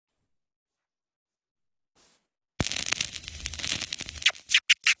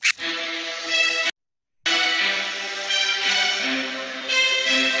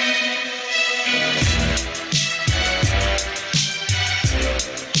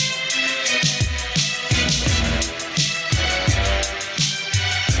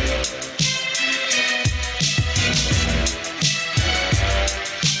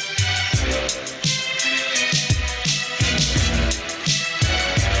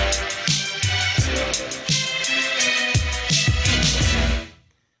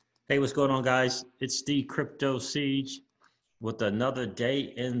Hey, what's going on, guys? It's the Crypto Siege with another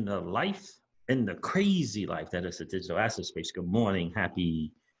day in the life, in the crazy life that is the digital asset space. Good morning.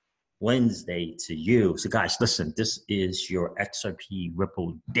 Happy Wednesday to you. So, guys, listen, this is your XRP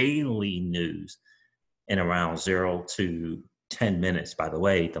Ripple daily news in around 0 to 10 minutes. By the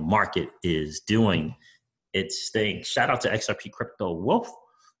way, the market is doing its thing. Shout out to XRP Crypto Wolf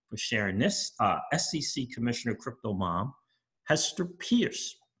for sharing this. SEC Commissioner Crypto Mom, Hester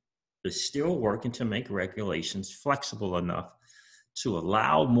Peirce, is still working to make regulations flexible enough to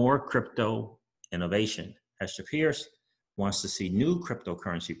allow more crypto innovation. Hester Peirce wants to see new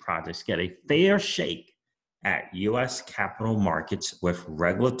cryptocurrency projects get a fair shake at U.S. capital markets with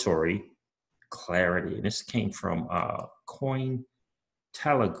regulatory clarity. And this came from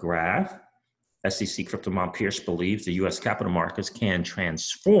Cointelegraph. SEC Crypto Mom Peirce believes the U.S. capital markets can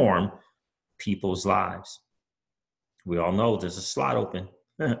transform people's lives. We all know there's a slot open.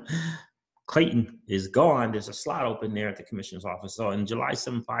 Clayton is gone. There's a slot open there at the commissioner's office. So in July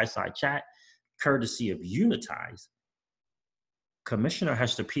 7 fireside chat, courtesy of Unitize, Commissioner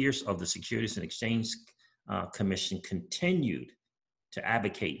Hester Peirce of the Securities and Exchange Commission continued to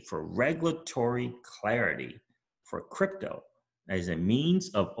advocate for regulatory clarity for crypto as a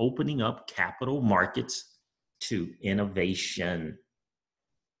means of opening up capital markets to innovation.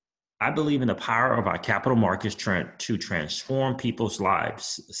 I believe in the power of our capital markets to transform people's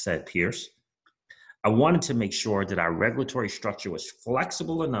lives, said Peirce. I wanted to make sure that our regulatory structure was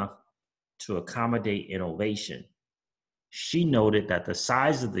flexible enough to accommodate innovation. She noted that the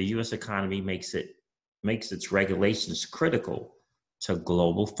size of the U.S. economy makes its regulations critical to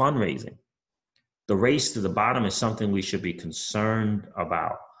global fundraising. The race to the bottom is something we should be concerned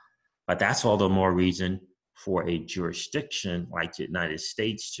about, but that's all the more reason for a jurisdiction like the United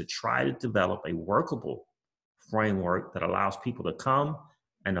States to try to develop a workable framework that allows people to come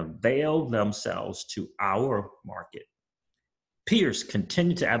and avail themselves to our market. Peirce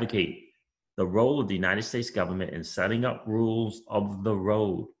continued to advocate the role of the United States government in setting up rules of the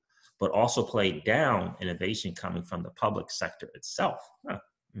road, but also played down innovation coming from the public sector itself.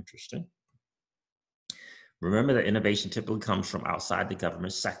 Interesting. Remember that innovation typically comes from outside the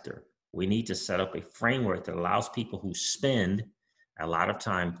government sector. We need to set up a framework that allows people who spend a lot of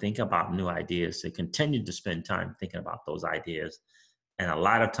time thinking about new ideas to continue to spend time thinking about those ideas, and a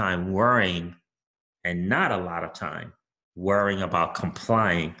lot of time worrying and not a lot of time worrying about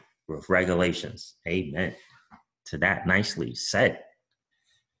complying with regulations. Amen to that. Nicely said.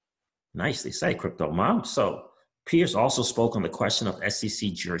 Nicely said, Crypto Mom. So Peirce also spoke on the question of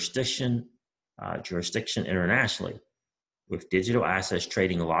SEC jurisdiction internationally. With digital assets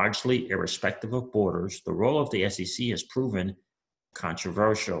trading largely irrespective of borders, the role of the SEC has proven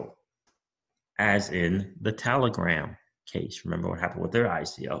controversial, as in the Telegram case. Remember what happened with their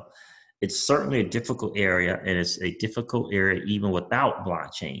ICO? It's certainly a difficult area, and it's a difficult area even without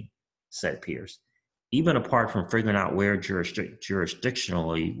blockchain, said Peirce. Even apart from figuring out where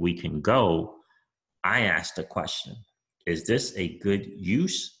jurisdictionally we can go, I asked the question, is this a good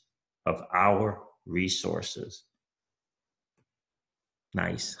use of our resources?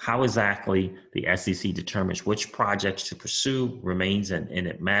 Nice. How exactly the SEC determines which projects to pursue remains an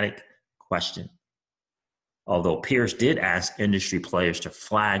enigmatic question. Although Peirce did ask industry players to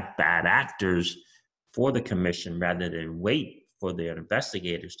flag bad actors for the commission rather than wait for their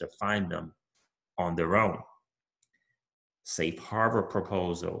investigators to find them on their own. Safe harbor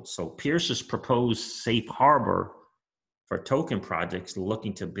proposal. So Peirce's proposed safe harbor for token projects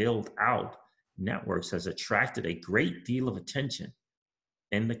looking to build out networks has attracted a great deal of attention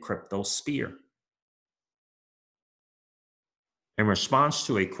in the crypto sphere. In response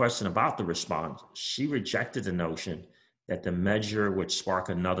to a question about the response, she rejected the notion that the measure would spark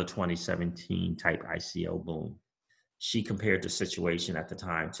another 2017 type ICO boom. She compared the situation at the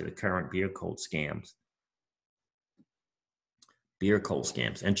time to the current beer code scams. Beer code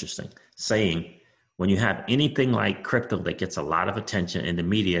scams, interesting. Saying, when you have anything like crypto that gets a lot of attention in the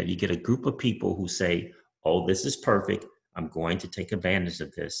media, you get a group of people who say, oh, this is perfect. I'm going to take advantage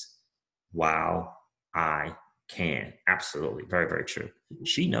of this while I can. Absolutely. Very, very true.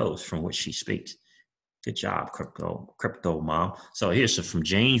 She knows from what she speaks. Good job, Crypto Mom. So here's from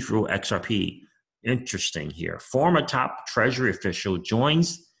James Rule XRP. Interesting here. Former top treasury official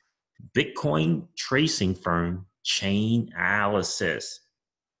joins Bitcoin tracing firm Chainalysis.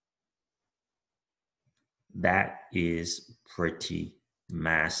 That is pretty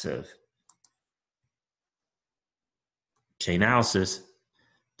massive. Chainalysis,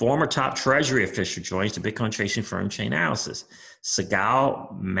 former top treasury official joins the Bitcoin tracing firm Chainalysis.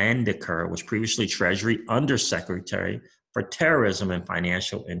 Sigal Mandekar was previously Treasury Undersecretary for Terrorism and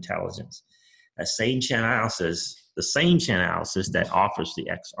Financial Intelligence. The same Chainalysis that offers the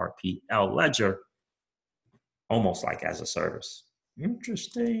XRP ledger almost like as a service.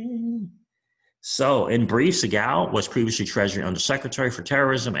 Interesting. So, in brief, Segal was previously Treasury Undersecretary for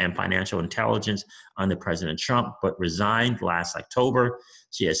Terrorism and Financial Intelligence under President Trump, but resigned last October.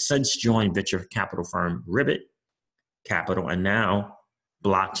 She has since joined venture capital firm Ribbit Capital and now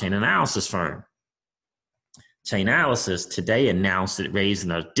blockchain analysis firm. Chainalysis today announced it raised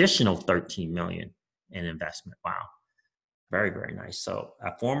an additional $13 million in investment. Wow. Very, very nice. So,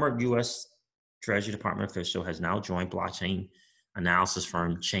 a former U.S. Treasury Department official has now joined blockchain analysis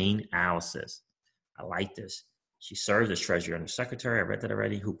firm Chainalysis. I like this. She served as Treasury Undersecretary. I read that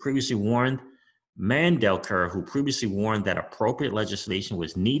already. Who previously warned that appropriate legislation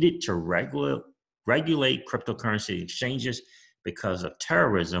was needed to regulate cryptocurrency exchanges because of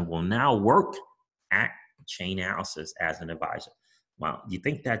terrorism, will now work at Chainalysis as an advisor. Wow, you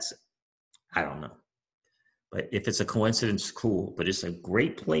think that's, I don't know. But if it's a coincidence, cool. But it's a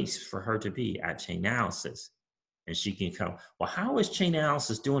great place for her to be at Chainalysis. And she can come, well, how is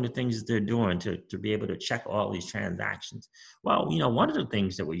Chainalysis doing the things that they're doing to be able to check all these transactions? Well, you know, one of the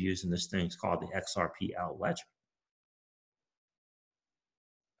things that we're using this thing is called the XRP ledger.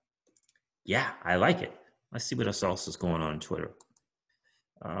 Yeah, I like it. Let's see what else is going on Twitter.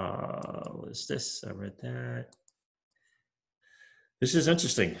 What is this? I read that. This is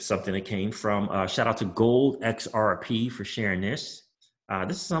interesting. Something that came from, shout out to Gold XRP for sharing this.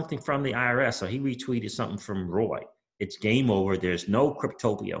 This is something from the IRS. So he retweeted something from Roy. It's game over. There's no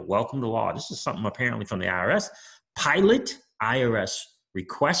Cryptopia. Welcome to law. This is something apparently from the IRS. Pilot IRS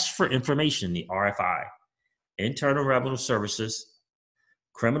requests for information, the RFI, Internal Revenue Services,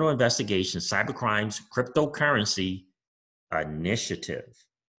 Criminal Investigation, Cybercrimes, Cryptocurrency Initiative.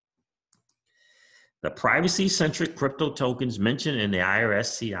 The privacy-centric crypto tokens mentioned in the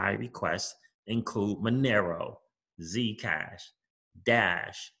IRS CI request include Monero, Zcash,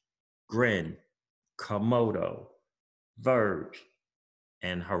 Dash, Grin, Komodo, Verge,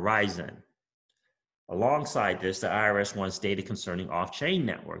 and Horizon. Alongside this, the IRS wants data concerning off-chain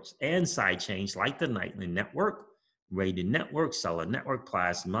networks and sidechains like the Nightly Network, Rated Network, Stellar Network,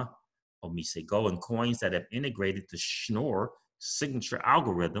 Plasma, Omisego, and coins that have integrated the Schnorr signature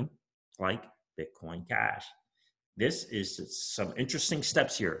algorithm like Bitcoin Cash. This is some interesting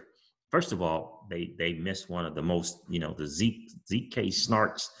steps here. First of all, they missed one of the most, the ZK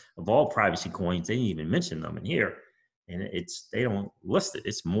snarks of all privacy coins. They didn't even mention them in here. And they don't list it.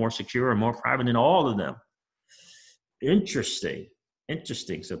 It's more secure and more private than all of them. Interesting.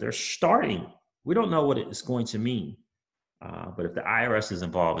 So they're starting. We don't know what it's going to mean. But if the IRS is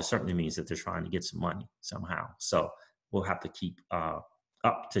involved, it certainly means that they're trying to get some money somehow. So we'll have to keep up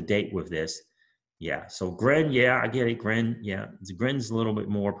to date with this. Yeah, so Grin, yeah, I get it. Grin, yeah. Grin's a little bit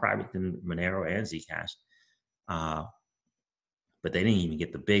more private than Monero and Zcash. But they didn't even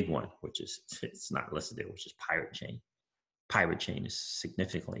get the big one, which is, it's not listed there, which is Pirate Chain. Pirate Chain is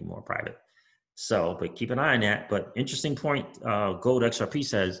significantly more private. So, but keep an eye on that. But interesting point, Gold XRP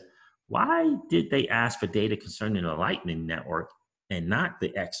says, why did they ask for data concerning the Lightning Network and not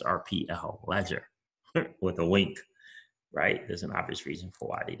the XRP ledger? With a wink, right? There's an obvious reason for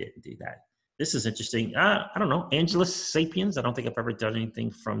why they didn't do that. This is interesting. I don't know. Angelus Sapiens. I don't think I've ever done anything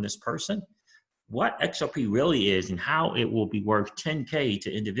from this person. What XRP really is and how it will be worth 10K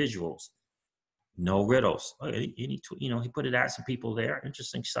to individuals. No riddles. He put it at some people there.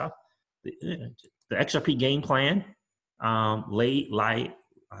 Interesting stuff. The XRP game plan. I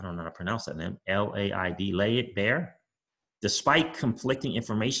don't know how to pronounce that name. LAID. Lay it bare. Despite conflicting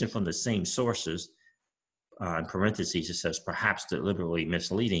information from the same sources, in parentheses, it says perhaps deliberately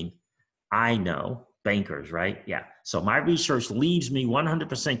misleading. I know, bankers, right? Yeah. So my research leaves me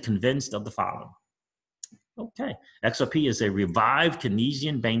 100% convinced of the following. Okay. XRP is a revived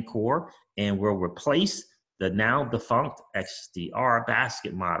Keynesian bank core and will replace the now defunct XDR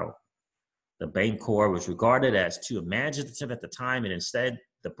basket model. The bank core was regarded as too imaginative at the time, and instead,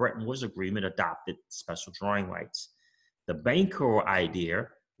 the Bretton Woods Agreement adopted special drawing rights. The bank core idea,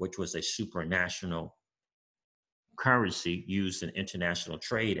 which was a supranational currency used in international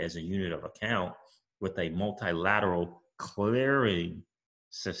trade as a unit of account with a multilateral clearing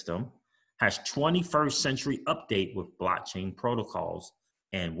system, has 21st century update with blockchain protocols.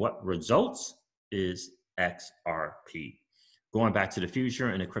 And what results is XRP. Going back to the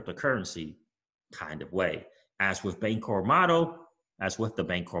future in a cryptocurrency kind of way. As with the bank core model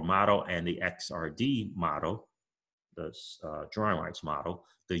and the XRD model, the drawing rights model,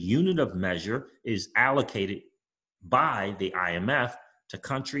 the unit of measure is allocated by the IMF to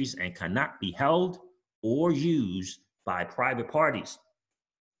countries and cannot be held or used by private parties.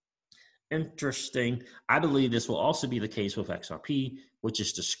 Interesting. I believe this will also be the case with XRP, which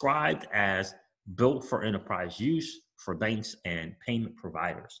is described as built for enterprise use for banks and payment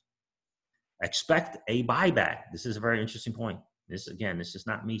providers. Expect a buyback. This is a very interesting point. This is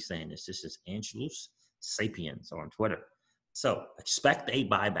not me saying this. This is Angelus Sapiens on Twitter. So expect a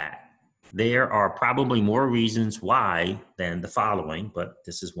buyback. There are probably more reasons why than the following, but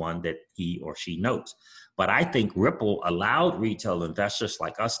this is one that he or she notes. But I think Ripple allowed retail investors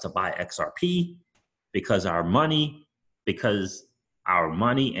like us to buy XRP because our money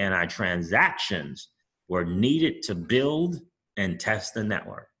and our transactions were needed to build and test the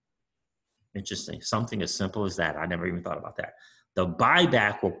network. Interesting. Something as simple as that. I never even thought about that. The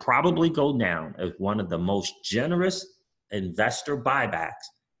buyback will probably go down as one of the most generous investor buybacks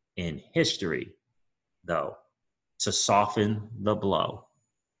in history, though, to soften the blow.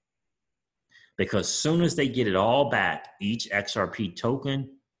 Because soon as they get it all back, each XRP token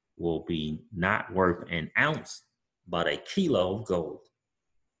will be not worth an ounce, but a kilo of gold.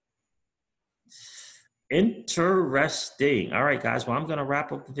 Interesting. All right, guys. Well, I'm going to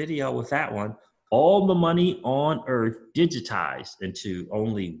wrap up the video with that one. All the money on Earth digitized into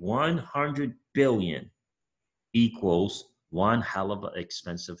only 100 billion equals one hell of an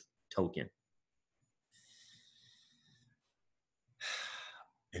expensive token.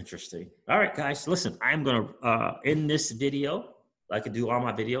 Interesting. All right, guys. Listen, I'm going to end this video like I do all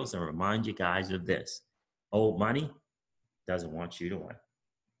my videos and remind you guys of this. Old money doesn't want you to win.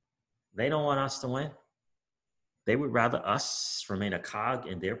 They don't want us to win. They would rather us remain a cog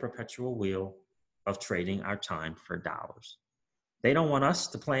in their perpetual wheel of trading our time for dollars. They don't want us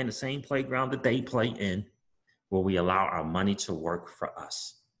to play in the same playground that they play in, where we allow our money to work for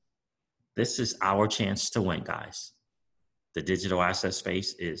us. This is our chance to win, guys. The digital asset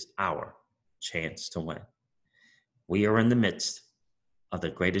space is our chance to win. We are in the midst of the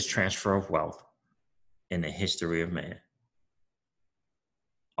greatest transfer of wealth in the history of man.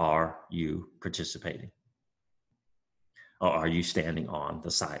 Are you participating? Or are you standing on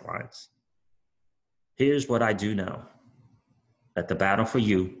the sidelines? Here's what I do know, that the battle for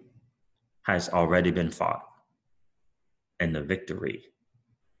you has already been fought, and the victory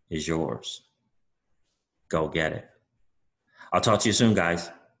is yours. Go get it. I'll talk to you soon, guys.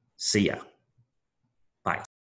 See ya.